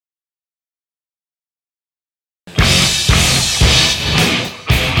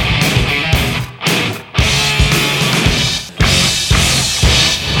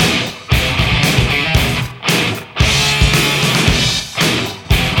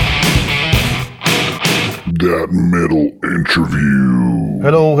That metal interview.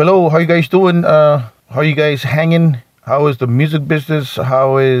 Hello. How you guys doing? How you guys hanging? How is the music business?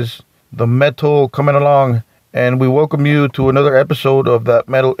 How is the metal coming along? And we welcome you to another episode of That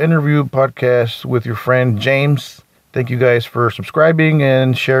Metal Interview podcast with your friend James. Thank you guys for subscribing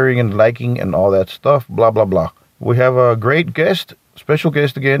and sharing and liking and all that stuff. Blah, blah, blah. We have a great guest, special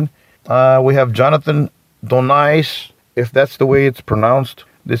guest again. We have Jonathan Donais, if that's the way it's pronounced.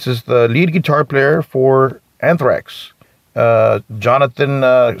 This is the lead guitar player for ANTHRAX.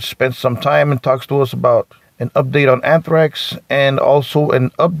 Jonathan spent some time and talks to us about an update on ANTHRAX and also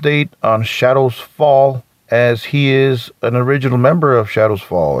an update on Shadows Fall, as he is an original member of Shadows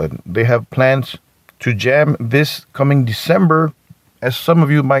Fall, and they have plans to jam this coming December. As some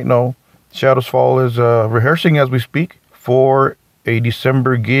of you might know, Shadows Fall is rehearsing as we speak for a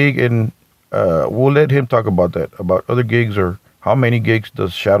December gig, and we'll let him talk about that, about other gigs or how many gigs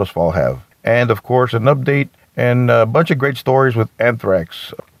does Shadows Fall have. And of course, an update and a bunch of great stories with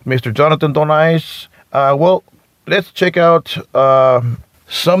ANTHRAX. Mr. Jonathan Donais, well, let's check out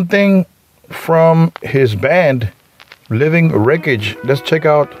something from his band, Living Wreckage. Let's check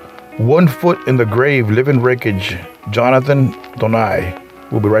out One Foot in the Grave, Living Wreckage, Jonathan Donais.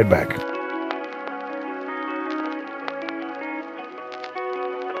 We'll be right back.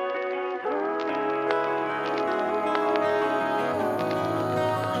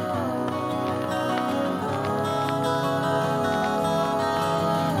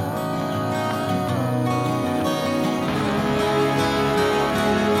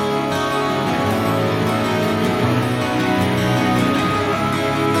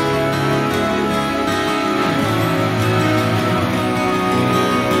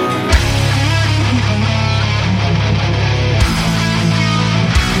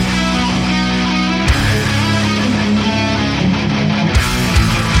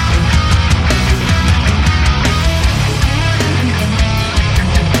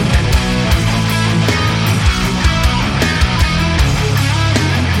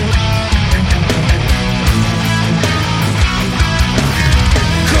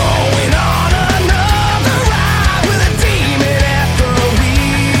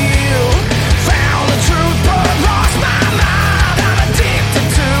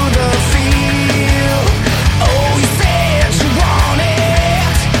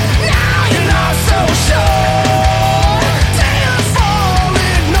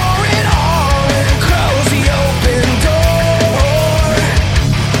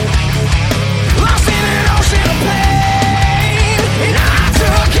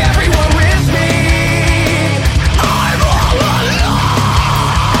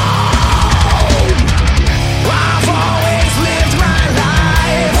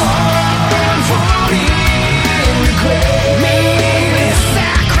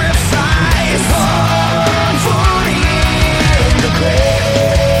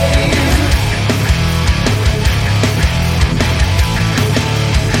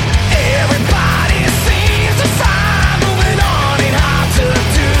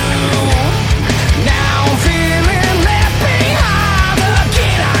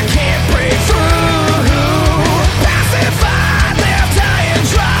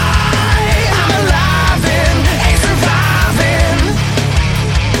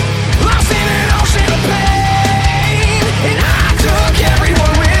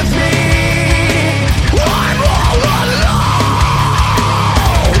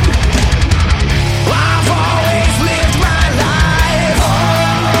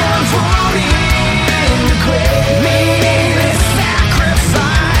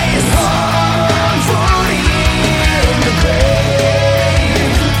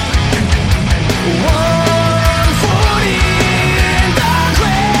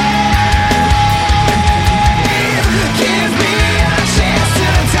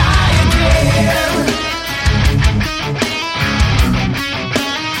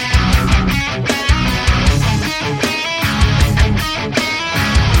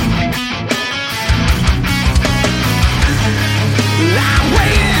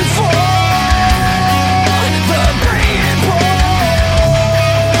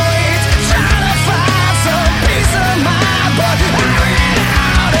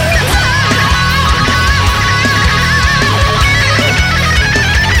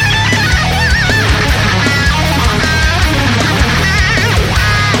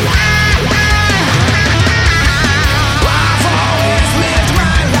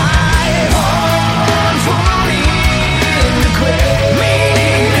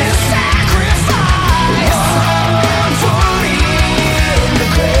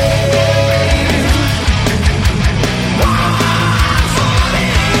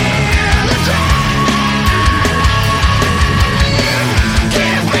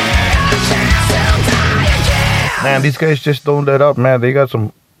 Man, these guys just don't let up, man. They got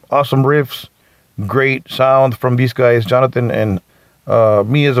some awesome riffs, great sound from these guys, Jonathan and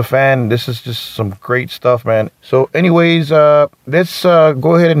me as a fan. This is just some great stuff, man. So anyways, let's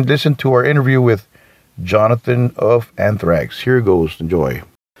go ahead and listen to our interview with Jonathan of Anthrax. Here it goes. Enjoy.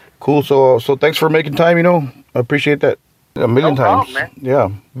 Cool. So thanks for making time, I appreciate that a million times. Man. Yeah.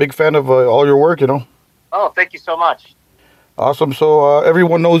 Big fan of all your work, Oh, thank you so much. Awesome. So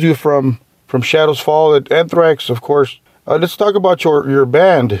everyone knows you from Shadows Fall at Anthrax, of course. Let's talk about your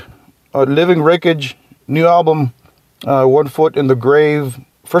band, Living Wreckage, new album, One Foot in the Grave.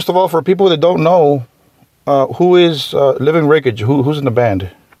 First of all, for people that don't know, who is Living Wreckage? Who's in the band?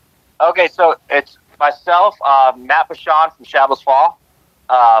 Okay, so it's myself, Matt Bashan from Shadows Fall,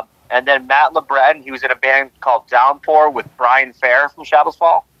 and then Matt LeBreton. He was in a band called Downpour with Brian Fair from Shadows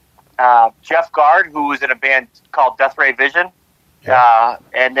Fall. Jeff Gard, who was in a band called Death Ray Vision. Yeah.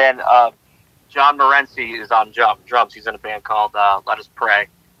 And then John Morency is on drums. He's in a band called Let Us Pray.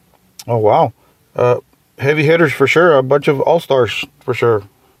 Oh, wow. Heavy hitters for sure. A bunch of all-stars for sure.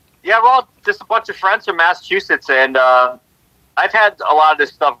 Yeah, well, just a bunch of friends from Massachusetts. And I've had a lot of this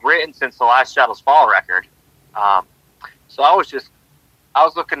stuff written since the last Shadows Fall record. So I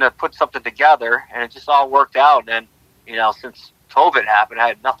was looking to put something together, and it just all worked out. And, since COVID happened, I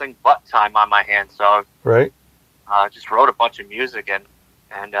had nothing but time on my hands. So right. Just wrote a bunch of music and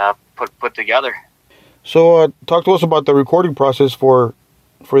put together. So talk to us about the recording process for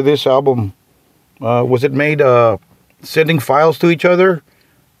this album. Was it made sending files to each other?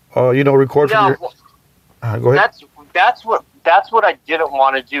 Record from your... go ahead. That's what I didn't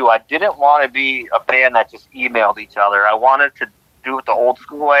want to do. I didn't want to be a band that just emailed each other. I wanted to do it the old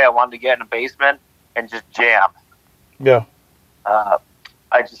school way. I wanted to get in a basement and just jam. Yeah.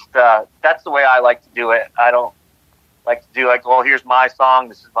 That's the way I like to do it. I don't like to do here's my song,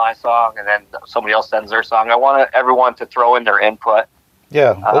 this is my song, and then somebody else sends their song. I want everyone to throw in their input.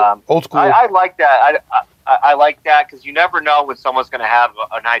 Yeah, old school. I like that. I like that because you never know when someone's going to have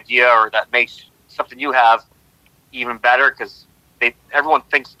an idea or that makes something you have even better because everyone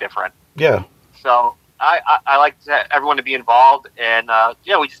thinks different. Yeah. So I like everyone to be involved, and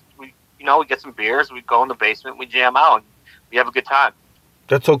we get some beers, we go in the basement, we jam out, and we have a good time.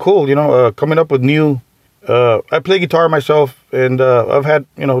 That's so cool. Coming up with new. I play guitar myself, and I've had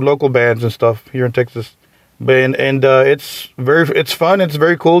local bands and stuff here in Texas. And it's fun. It's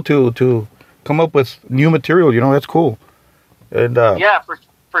very cool to come up with new material. That's cool. And yeah,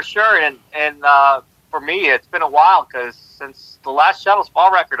 for sure. And for me, it's been a while because since the last Shadows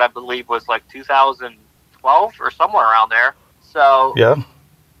Fall record, I believe, was like 2012 or somewhere around there. So yeah,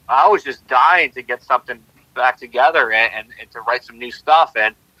 I was just dying to get something back together and to write some new stuff.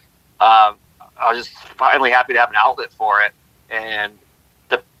 And I was just finally happy to have an outlet for it. And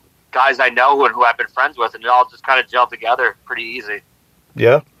the guys I know and who I've been friends with, and it all just kind of gelled together pretty easy.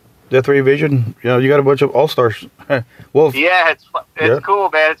 Yeah. Death Ray Vision, you got a bunch of all-stars. Well, yeah, it's cool,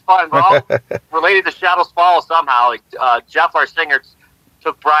 man. It's fun. We're all related to Shadows Fall somehow. Jeff, our singer,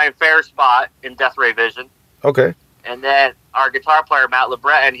 took Brian Fair's spot in Death Ray Vision. Okay. And then our guitar player, Matt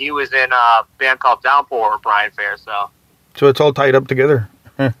LeBreton, he was in a band called Downpour with Brian Fair. So it's all tied up together.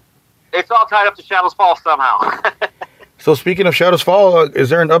 It's all tied up to Shadows Fall somehow. So speaking of Shadows Fall, is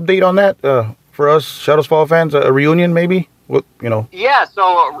there an update on that for us Shadows Fall fans? A reunion maybe? Yeah,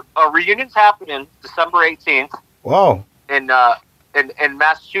 so a reunion's happening December 18th. Wow. In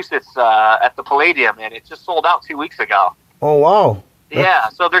Massachusetts at the Palladium, and it just sold out 2 weeks ago. Oh, wow. Yeah,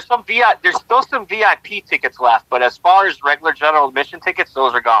 so there's still some VIP tickets left, but as far as regular general admission tickets,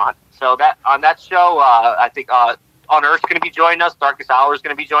 those are gone. So on that show, I think Unearth's going to be joining us, Darkest Hour is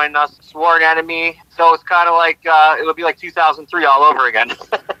going to be joining us, Sworn Enemy. So it's kind of like it would be like 2003 all over again.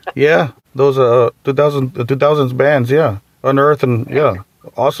 Yeah, those 2000s bands, yeah. Unearth and yeah,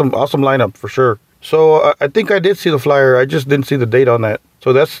 awesome lineup for sure. So I think I did see the flyer. I just didn't see the date on that.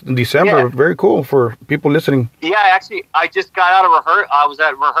 So that's in December. Yeah. Very cool for people listening. Yeah, I just got out of rehearsal. I was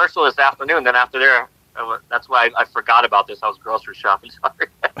at rehearsal this afternoon. Then after there, that's why I forgot about this. I was grocery shopping. Sorry.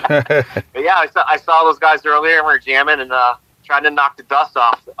 But yeah, I saw those guys earlier, and we were jamming and trying to knock the dust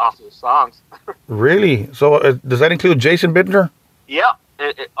off the songs. Really? So does that include Jason Bittner? Yep.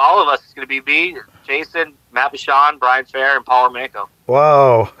 All of us. It's going to be me, Jason, Matt Bashan, Brian Fair, and Paul Romeko.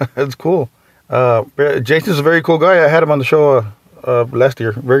 Wow, that's cool. Jason's a very cool guy. I had him on the show last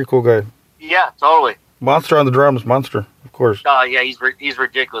year. Very cool guy. Yeah, totally. Monster on the drums. Monster, of course. Yeah, he's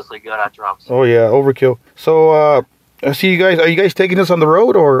ridiculously good at drums. Oh, yeah, overkill. So, I see you guys. Are you guys taking this on the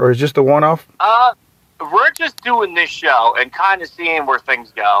road, or is it just a one-off? We're just doing this show and kind of seeing where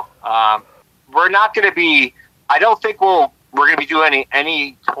things go. We're not going to be... I don't think we'll we're going to be doing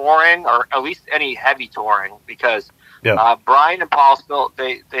any touring, or at least any heavy touring, because Brian and Paul still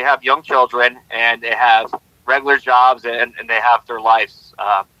they have young children and they have regular jobs and they have their lives.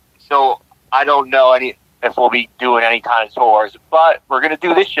 So I don't know if we'll be doing any kind of tours, but we're going to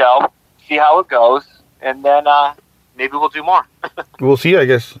do this show, see how it goes, and then maybe we'll do more. We'll see, I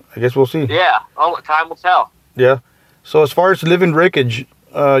guess. We'll see. Yeah. Oh, time will tell. Yeah. So as far as living Wreckage,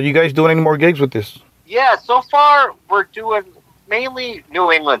 you guys doing any more gigs with this? Yeah, so far we're doing mainly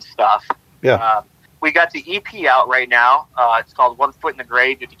New England stuff. Yeah. We got the EP out right now. It's called One Foot in the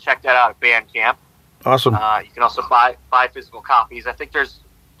Grave. You can check that out at Bandcamp. Awesome. You can also buy physical copies. I think there's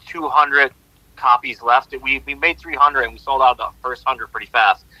 200 copies left. We made 300 and we sold out the first 100 pretty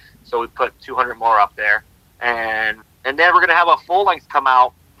fast. So we put 200 more up there. And then we're going to have a full length come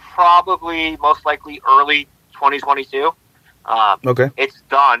out probably most likely early 2022. Okay. It's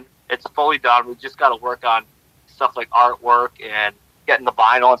done. It's fully done. We just got to work on stuff like artwork and getting the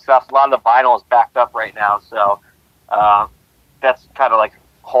vinyl and stuff. A lot of the vinyl is backed up right now. So that's kind of like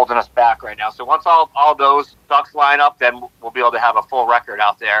holding us back right now. So once all those ducks line up, then we'll be able to have a full record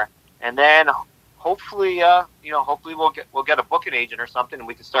out there. And then hopefully, hopefully we'll get a booking agent or something, and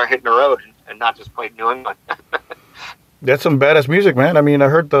we can start hitting the road and not just play New England. That's some badass music, man. I mean, I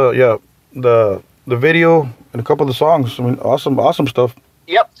heard the video and a couple of the songs. I mean, awesome stuff.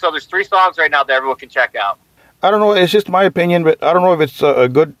 Yep. So there's 3 songs right now that everyone can check out. I don't know. It's just my opinion, but I don't know if it's a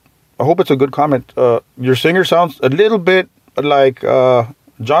good. I hope it's a good comment. Your singer sounds a little bit like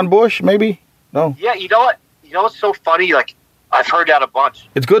John Bush, maybe. No. Yeah. You know what? You know what's so funny? Like, I've heard that a bunch.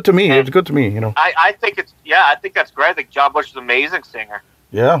 It's good to me. And it's good to me. You know. I think I think that's great. I think John Bush is an amazing singer.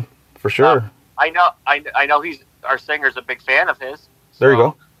 Yeah, for sure. I know our singer's a big fan of his. There you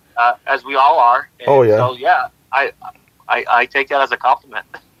go. As we all are. And oh yeah. So yeah, I take that as a compliment.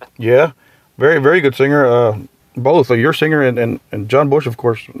 Yeah, very very good singer. Both your singer and John Bush, of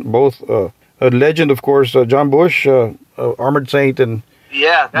course, both a legend, of course. John Bush, Armored Saint, and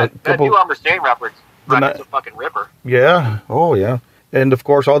yeah, that new Armored Saint record's a fucking ripper. Yeah, oh yeah, and of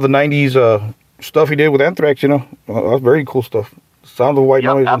course all the '90s stuff he did with Anthrax. You know, that's very cool stuff. Sound of White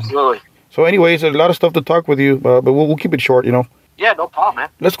Noise. Absolutely. So, anyways, there's a lot of stuff to talk with you, but we'll keep it short. You know. Yeah, no problem, man.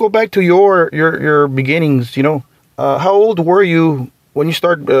 Let's go back to your beginnings. You know, how old were you when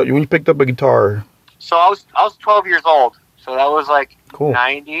you picked up a guitar? So I was 12 years old. So that was like cool.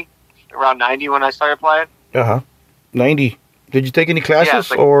 Around 90 when I started playing. 90. Did you take any classes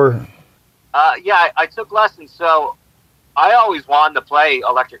yeah, or? Yeah, I took lessons. So I always wanted to play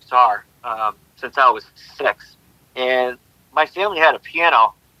electric guitar since I was 6, and my family had a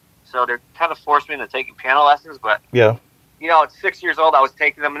piano, so they kind of forced me into taking piano lessons. But yeah, you know, at 6 years old, I was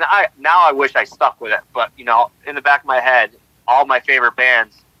taking them, and I wish I stuck with it. But you know, in the back of my head, all my favorite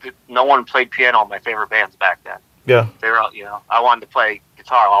bands. No one played piano in my favorite bands back then. Yeah. They were all, I wanted to play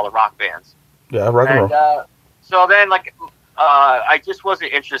guitar, all the rock bands. Yeah, rock and roll. So then, I just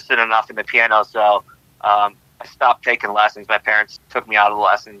wasn't interested enough in the piano, so I stopped taking lessons. My parents took me out of the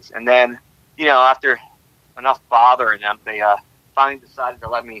lessons. And then, after enough bothering them, they finally decided to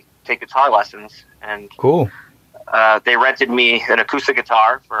let me take guitar lessons. And cool. They rented me an acoustic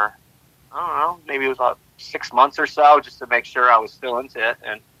guitar for, I don't know, maybe it was about 6 months or so, just to make sure I was still into it.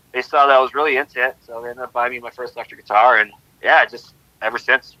 And they saw that I was really into it, so they ended up buying me my first electric guitar. And yeah, just ever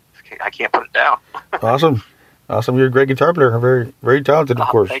since, I can't put it down. Awesome. You're a great guitar player. Very, very talented, of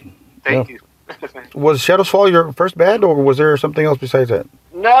course. Thank you. Was Shadows Fall your first band, or was there something else besides that?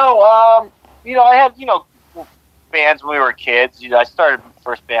 No, I had, bands when we were kids. I started my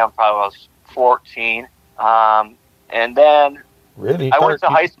first band probably when I was 14. And then really? I went to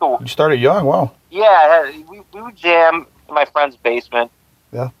high school. You started young, wow. Yeah, we would jam in my friend's basement.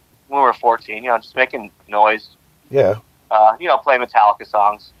 Yeah. When we were 14, just making noise. Yeah. Playing Metallica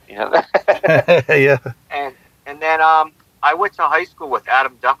songs. Yeah. And then I went to high school with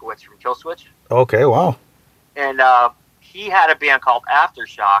Adam Duckowitz from Killswitch. Okay, wow. And he had a band called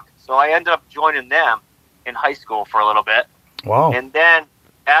Aftershock, so I ended up joining them in high school for a little bit. Wow. And then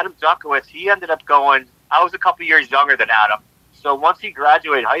Adam Duckowitz, he ended up going. I was a couple years younger than Adam. So once he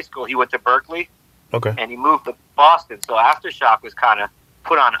graduated high school, he went to Berkeley. Okay. And he moved to Boston. So Aftershock was kind of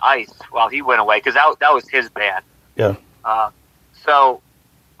put on ice while he went away, because that was his band. Yeah. So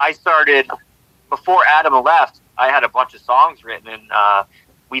I started, before Adam left, I had a bunch of songs written, and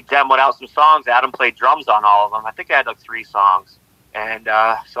we demoed out some songs. Adam played drums on all of them. I think I had 3 songs. And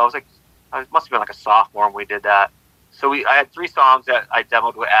so I was like, it must have been like a sophomore when we did that. So I had 3 songs that I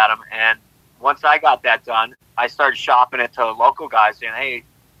demoed with Adam, and once I got that done, I started shopping it to local guys, saying, hey,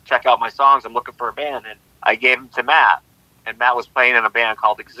 check out my songs. I'm looking for a band. And I gave them to Matt. And Matt was playing in a band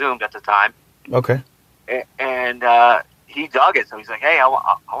called Exhumed at the time. Okay. And he dug it. So he's like, hey, I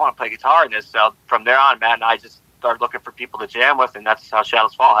want to play guitar in this. So from there on, Matt and I just started looking for people to jam with, and that's how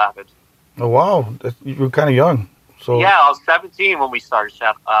Shadows Fall happened. Oh, wow. You were kind of young. So yeah, I was 17 when we started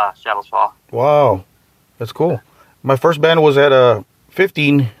Shadows Fall. Wow. That's cool. My first band was at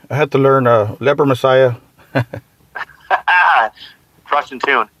 15. I had to learn Leper Messiah. Russian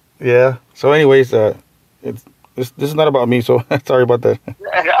tune. Yeah. So anyways, this is not about me, so sorry about that.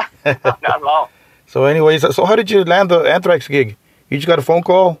 Not at all. So anyways, so how did you land the Anthrax gig? You just got a phone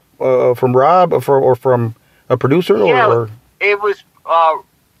call from Rob or from a producer? Yeah, or? It was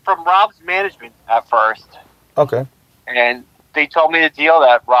from Rob's management at first. Okay. And they told me the deal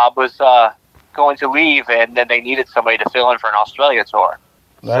that Rob was going to leave, and then they needed somebody to fill in for an Australia tour.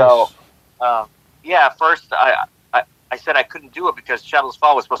 Nice. So, at first I said I couldn't do it because Shadows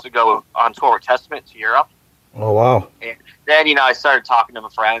Fall was supposed to go on tour with Testament to Europe. Oh, wow. And then, I started talking to my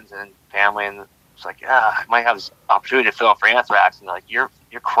friends and family, and it's like, I might have this opportunity to fill in for Anthrax. And they're like, you're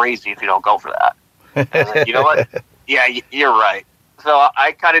crazy if you don't go for that. And I was like, you know what? Yeah, you're right. So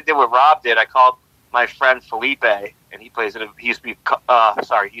I kind of did what Rob did. I called my friend Felipe, and he used to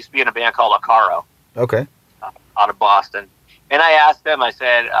be in a band called Acaro. Okay. Out of Boston. And I asked him, I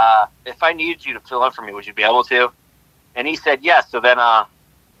said, if I needed you to fill in for me, would you be able to? And he said yes. So then I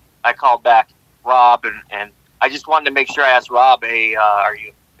called back Rob, and I just wanted to make sure I asked Rob, hey,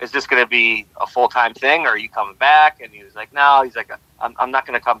 is this going to be a full-time thing, or are you coming back? And he was like, no. He's like, I'm not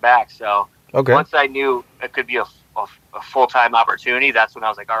going to come back. So once I knew it could be a full-time opportunity, that's when I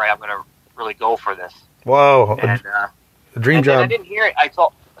was like, all right, I'm going to really go for this. Wow. And, a dream job. I didn't hear it. I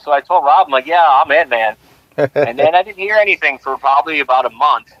told Rob, I'm like, yeah, I'm in, man. And then I didn't hear anything for probably about a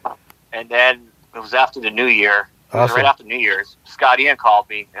month. And then it was after the New Year. It was right after New Year's. Scott Ian called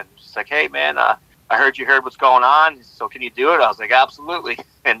me and was like, hey, man, I heard you heard what's going on. So can you do it? I was like, absolutely.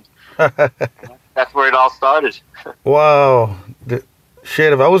 And that's where it all started. Wow.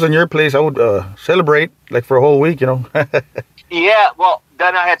 Shit, if I was in your place, I would celebrate like for a whole week, Yeah, well,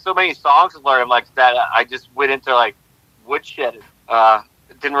 then I had so many songs to learn like that. I just went into like woodshed.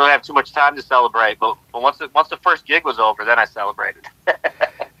 Didn't really have too much time to celebrate, but once the first gig was over, then I celebrated.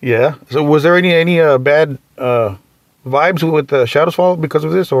 Yeah. So was there any bad vibes with Shadows Fall because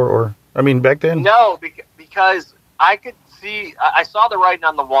of this, or I mean back then? No, because I could see, I saw the writing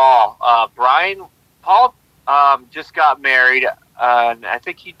on the wall. Paul just got married, and I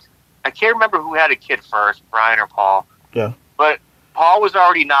think I can't remember who had a kid first, Brian or Paul. Yeah. But Paul was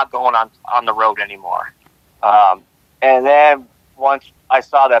already not going on the road anymore. And then once I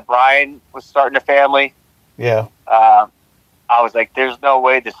saw that Brian was starting a family, yeah, I was like, "There's no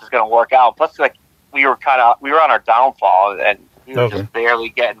way this is going to work out." Plus, like we were on our downfall, and we were just barely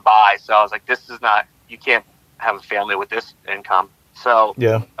getting by. So I was like, "This is not. You can't have a family with this income." So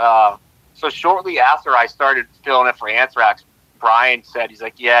yeah. So shortly after I started filling in for Anthrax, Brian said, "He's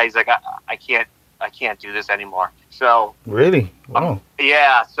like, I can't do this anymore." So really, wow.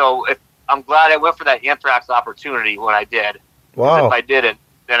 Yeah. So I'm glad I went for that Anthrax opportunity when I did. Wow. If I didn't,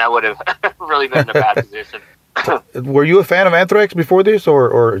 then I would have really been in a bad position. Were you a fan of Anthrax before this,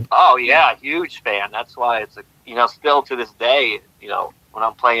 or? Oh yeah, huge fan. That's why it's still to this day, when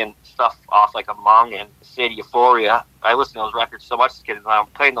I'm playing stuff off like Among and City Euphoria, I listen to those records so much as a kid. When I'm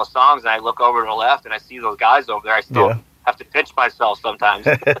playing those songs and I look over to the left and I see those guys over there, I still have to pinch myself sometimes.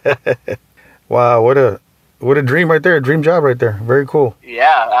 Wow, what a dream right there, a dream job right there. Very cool.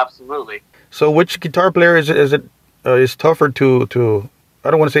 Yeah, absolutely. So which guitar player is tougher to I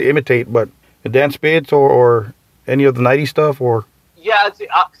don't want to say imitate, but Dan Spitz or any of the 90s stuff, or? Yeah,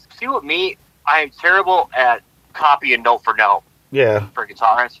 see with me, I am terrible at copying note for note. Yeah. For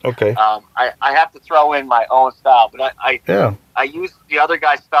guitars. Okay. I have to throw in my own style, but I use the other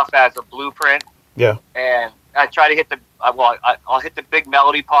guy's stuff as a blueprint. Yeah. And I try to hit I'll hit the big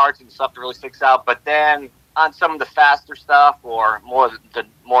melody parts and stuff that really sticks out, but then on some of the faster stuff or more the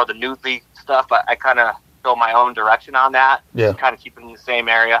noodly stuff, I kind of go my own direction on that. Yeah. Just kind of keep it in the same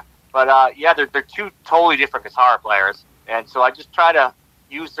area. But they're two totally different guitar players, and so I just try to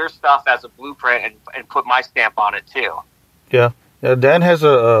use their stuff as a blueprint and put my stamp on it too. Yeah. Dan has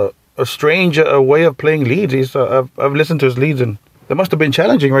a strange way of playing leads. I've listened to his leads, and that must have been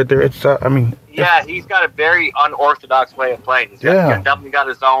challenging right there. It's yeah, he's got a very unorthodox way of playing. He's definitely got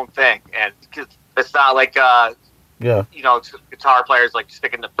his own thing, and it's not like guitar players like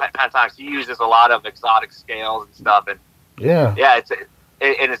sticking to pentatonics. He uses a lot of exotic scales and stuff, and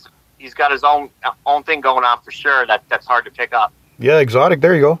he's got his own thing going on for sure. That's hard to pick up. Yeah, exotic.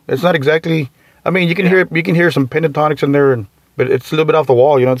 There you go. It's not exactly. I mean, you can hear some pentatonics in there, but it's a little bit off the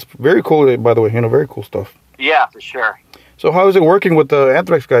wall. It's very cool. By the way, very cool stuff. Yeah, for sure. So how is it working with the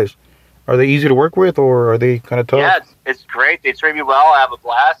Anthrax guys? Are they easy to work with, or are they kind of tough? Yeah, it's great. They treat me well. I have a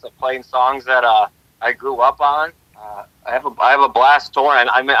blast. I'm playing songs that I grew up on. I have a blast touring.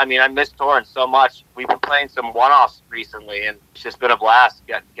 I mean, I miss touring so much. We've been playing some one-offs recently, and it's just been a blast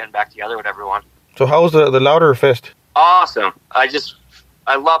getting back together with everyone. So how was the Louder Fest? Awesome. I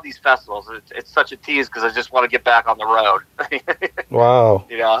love these festivals. It's such a tease because I just want to get back on the road. Wow.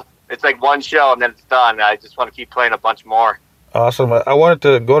 You know, it's like one show and then it's done. I just want to keep playing a bunch more. Awesome. I wanted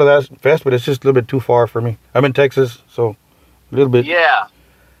to go to that fest, but it's just a little bit too far for me. I'm in Texas, so a little bit. Yeah.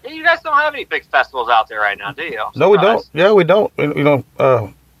 You guys don't have any big festivals out there right now, do you? No, we don't. Yeah, we don't. You know,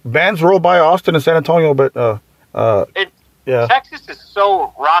 bands roll by Austin and San Antonio, but yeah. Texas is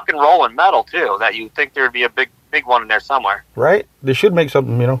so rock and roll and metal too that you'd think there'd be a big one in there somewhere. Right? They should make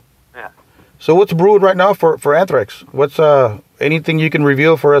something, you know. Yeah. So what's brewing right now for Anthrax? What's anything you can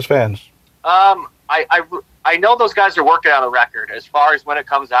reveal for us fans? I know those guys are working on a record. As far as when it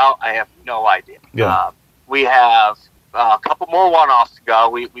comes out, I have no idea. Yeah. We have a couple more one-offs to go.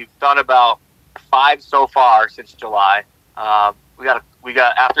 We've done about 5 so far since July. We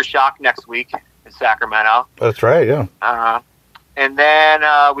got Aftershock next week in Sacramento. That's right, yeah. And then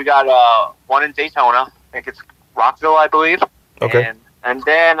we got one in Daytona. I think it's Rockville, I believe. Okay. And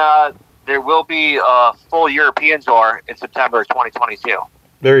then there will be a full European tour in September 2022.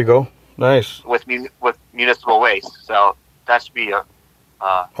 There you go. Nice. With Municipal Waste. So that should be oh,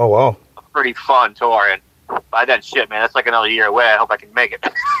 wow. a pretty fun tour. And by then, shit, man, that's like another year away. I hope I can make it.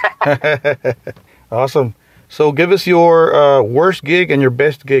 Awesome. So give us your worst gig and your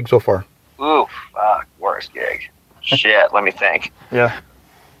best gig so far. Ooh, worst gig. Shit, let me think. Yeah.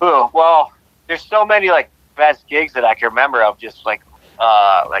 Ooh, well, there's so many like best gigs that I can remember of. Just like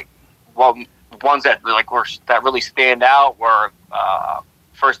ones that that really stand out were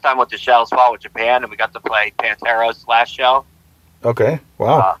first time with the Shadows Fall with Japan, and we got to play Pantera's last show. Okay.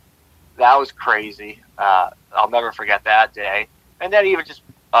 Wow. That was crazy. I'll never forget that day. And then even just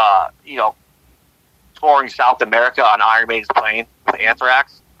touring South America on Iron Maiden's plane with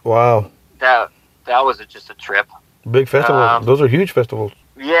Anthrax. Wow. That was just a trip. Big festivals. Those are huge festivals.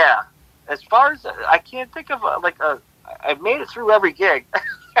 Yeah. As far as I can't think of I've made it through every gig.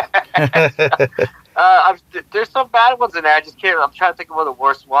 There's some bad ones in there. I just can't. I'm trying to think of one of the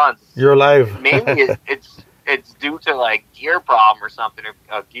worst ones. You're alive. Mainly it's due to like gear problem or something,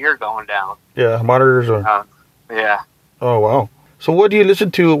 or gear going down. Yeah, monitors or. Yeah. Oh wow. So what do you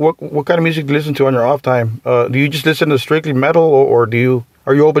listen to? What kind of music do you listen to on your off time? Do you just listen to strictly metal, or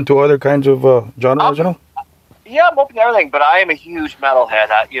are you open to other kinds of genres? You know? Yeah, I'm open to everything, but I am a huge metalhead.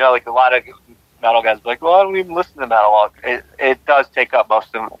 Like a lot of metal guys, be like, well, I don't even listen to metal. It does take up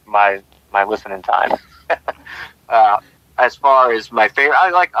most of my listening time. As far as my favorite,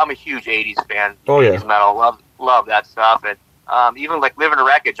 I'm a huge '80s fan. Oh yeah, 80s metal, love that stuff, and even like Living a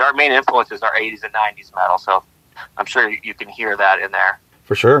Wreckage. Our main influences are '80s and '90s metal, so I'm sure you can hear that in there.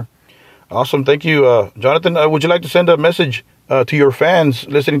 For sure. Awesome, thank you, Jonathan. Would you like to send a message to your fans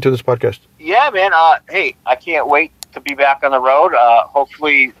listening to this podcast? Yeah, man. Hey, I can't wait to be back on the road.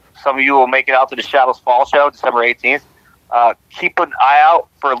 Hopefully, some of you will make it out to the Shadows Fall show, December 18th. Keep an eye out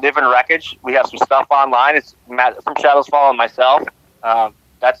for Living Wreckage. We have some stuff online. It's Matt from Shadows Fall and myself.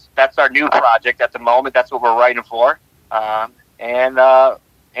 That's our new project at the moment. That's what we're writing for. And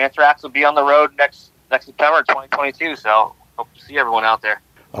Anthrax will be on the road next September 2022. So hope to see everyone out there.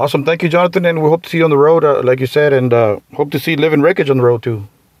 Awesome. Thank you, Jonathan. And we hope to see you on the road, like you said, and hope to see Living Wreckage on the road too.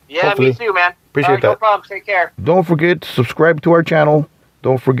 Yeah, hopefully. Me too, man. Appreciate that. No problem. Take care. Don't forget to subscribe to our channel.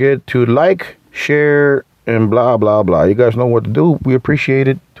 Don't forget to like, share, and blah, blah, blah. You guys know what to do. We appreciate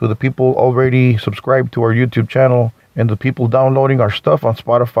it. To the people already subscribed to our YouTube channel and the people downloading our stuff on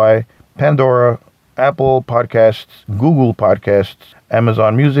Spotify, Pandora, Apple Podcasts, Google Podcasts,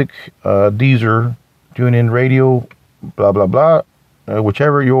 Amazon Music, Deezer, TuneIn Radio, blah, blah, blah.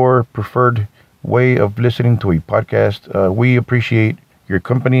 Whichever your preferred way of listening to a podcast, we appreciate your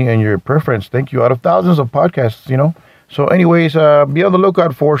company and your preference. Thank you. Out of thousands of podcasts, you know. So anyways, be on the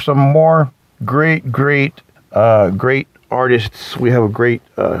lookout for some more great artists. We have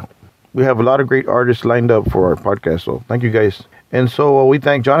a lot of great artists lined up for our podcast. So thank you guys. And so we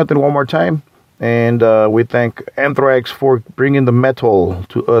thank Jonathan one more time. And we thank Anthrax for bringing the metal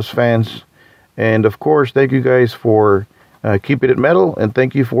to us fans. And of course, thank you guys for keeping it metal. And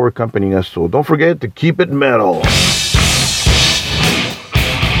thank you for accompanying us. So don't forget to keep it metal.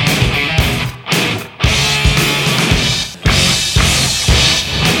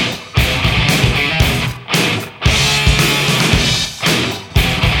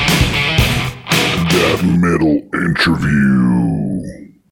 Metal interview.